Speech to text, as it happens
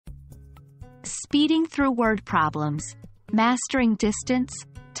Speeding through word problems, mastering distance,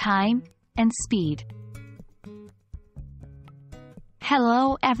 time, and speed.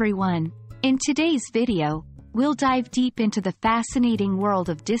 Hello everyone. In today's video, we'll dive deep into the fascinating world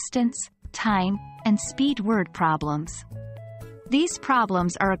of distance, time, and speed word problems. These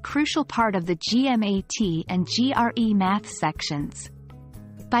problems are a crucial part of the GMAT and GRE math sections.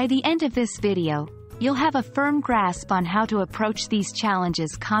 By the end of this video, you'll have a firm grasp on how to approach these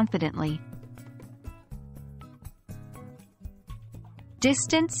challenges confidently.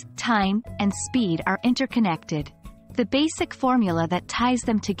 Distance, time, and speed are interconnected. The basic formula that ties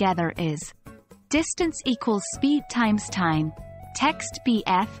them together is distance equals speed times time. Text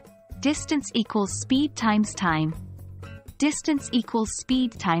BF. Distance equals speed times time. Distance equals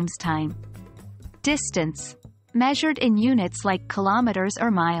speed times time. Distance, measured in units like kilometers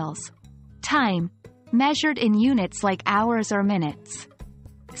or miles. Time, measured in units like hours or minutes.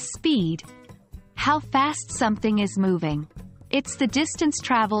 Speed, how fast something is moving. It's the distance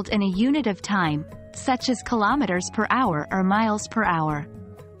traveled in a unit of time, such as kilometers per hour or miles per hour.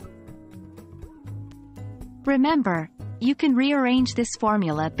 Remember, you can rearrange this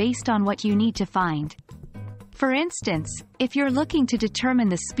formula based on what you need to find. For instance, if you're looking to determine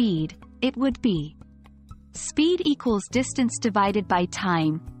the speed, it would be speed equals distance divided by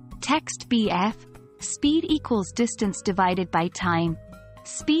time. Text BF. Speed equals distance divided by time.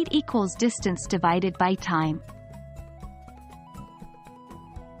 Speed equals distance divided by time.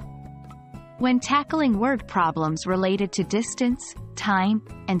 When tackling word problems related to distance, time,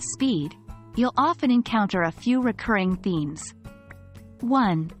 and speed, you'll often encounter a few recurring themes.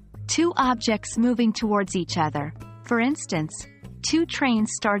 1. Two objects moving towards each other. For instance, two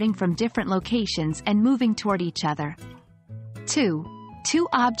trains starting from different locations and moving toward each other. 2. Two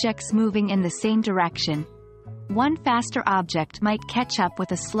objects moving in the same direction. One faster object might catch up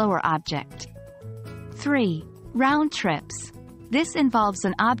with a slower object. 3. Round trips. This involves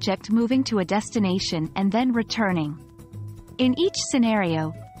an object moving to a destination and then returning. In each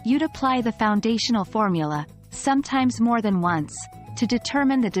scenario, you'd apply the foundational formula, sometimes more than once, to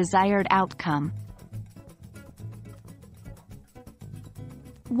determine the desired outcome.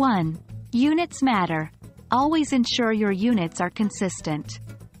 1. Units matter. Always ensure your units are consistent.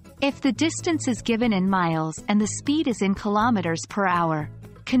 If the distance is given in miles and the speed is in kilometers per hour,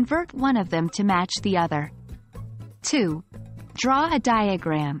 convert one of them to match the other. 2. Draw a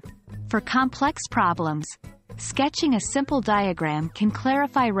diagram. For complex problems, sketching a simple diagram can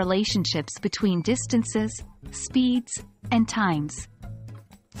clarify relationships between distances, speeds, and times.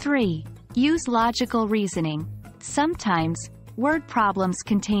 3. Use logical reasoning. Sometimes, word problems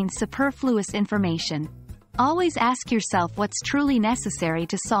contain superfluous information. Always ask yourself what's truly necessary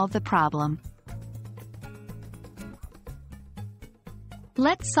to solve the problem.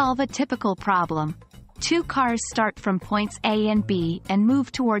 Let's solve a typical problem. Two cars start from points A and B and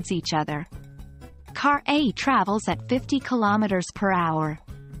move towards each other. Car A travels at 50 kilometers per hour,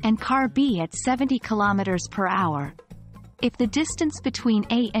 and car B at 70 kilometers per hour. If the distance between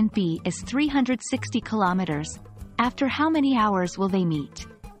A and B is 360 kilometers, after how many hours will they meet?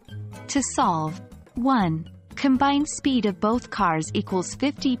 To solve, 1. Combined speed of both cars equals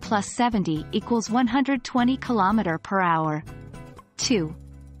 50 plus 70 equals 120 kilometer per hour. 2.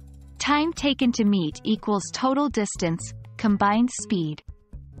 Time taken to meet equals total distance, combined speed.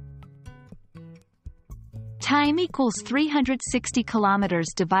 Time equals 360 kilometers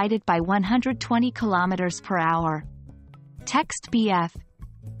divided by 120 kilometers per hour. Text BF.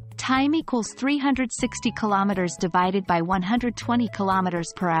 Time equals 360 kilometers divided by 120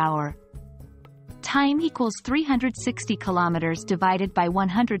 kilometers per hour. Time equals 360 kilometers divided by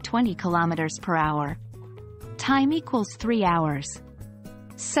 120 kilometers per hour. Time equals 3 hours.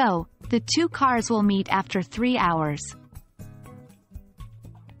 So, the two cars will meet after 3 hours.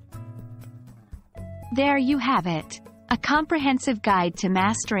 There you have it. A comprehensive guide to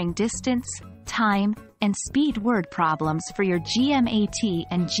mastering distance, time, and speed word problems for your GMAT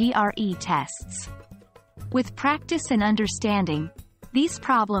and GRE tests. With practice and understanding, these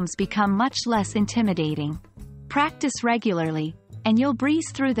problems become much less intimidating. Practice regularly, and you'll breeze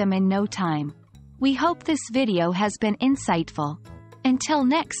through them in no time. We hope this video has been insightful. Until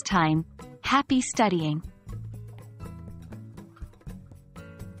next time, happy studying!